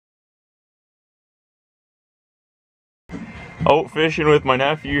Out fishing with my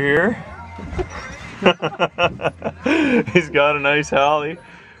nephew here. He's got a nice halie.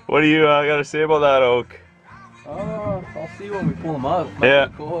 What do you got to say about that, Oak? I'll see when we pull them up. Yeah.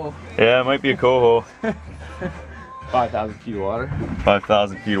 Be cool. Yeah, it might be a coho. 5,000 feet of water.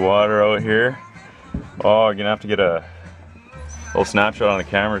 5,000 feet of water out here. Oh, you're gonna have to get a little snapshot on the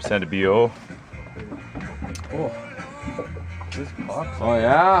camera, send a BO. Oh. This pops. Oh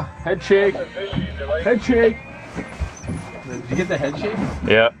yeah, head shake. Head shake. Did you get the head shake?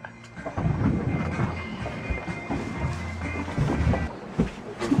 Yeah.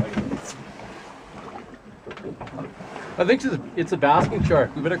 I think it's a basking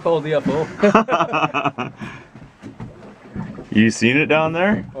shark. We better call DFO. You seen it down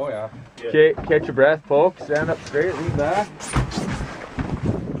there? Oh yeah. Okay, catch your breath, folks. Stand up straight, lean back.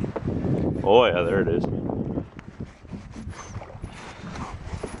 Oh yeah, there it is.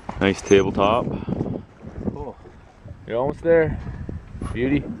 Nice tabletop. Cool. You're almost there.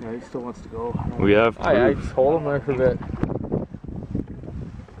 Beauty. Yeah, he still wants to go. We have proof. I just hold him there for a bit.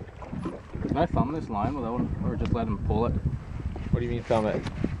 Can I thumb this line with that one, or just let him pull it? What do you mean thumb it?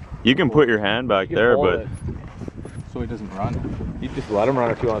 You can put your hand back there, but... So he doesn't run. You just let him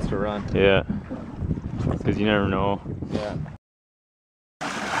run if he wants to run. Yeah. Because you never know. Yeah.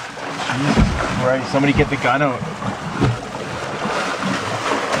 Right, somebody get the gun out.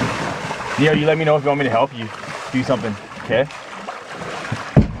 Yeah, you let me know if you want me to help you do something, okay?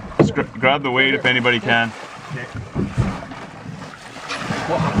 Just grab the weight if anybody can. Okay.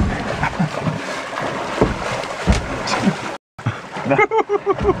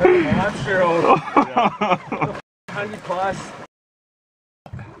 I'm sure I'll 100 plus.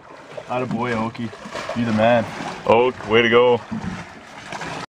 Attaboy, Okie. You're the man. Oak, way to go.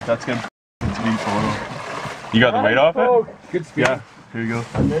 That's good. It's a big photo. You got the weight off it? Good speed. Yeah, here you go.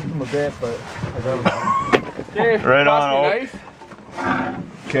 I missed him a bit, but I got him. Okay, right on, Oak. Knife.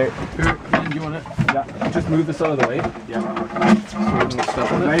 Okay, here, you want it? Yeah. Just move this out of the way. Yeah.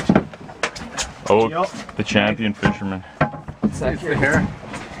 Oak, the champion fisherman. It's the hair.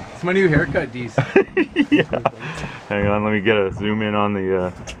 It's my new haircut, Deez. Yeah. Hang on, let me get a zoom in on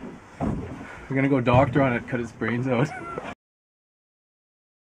the... We're gonna go doctor on it, cut his brains out.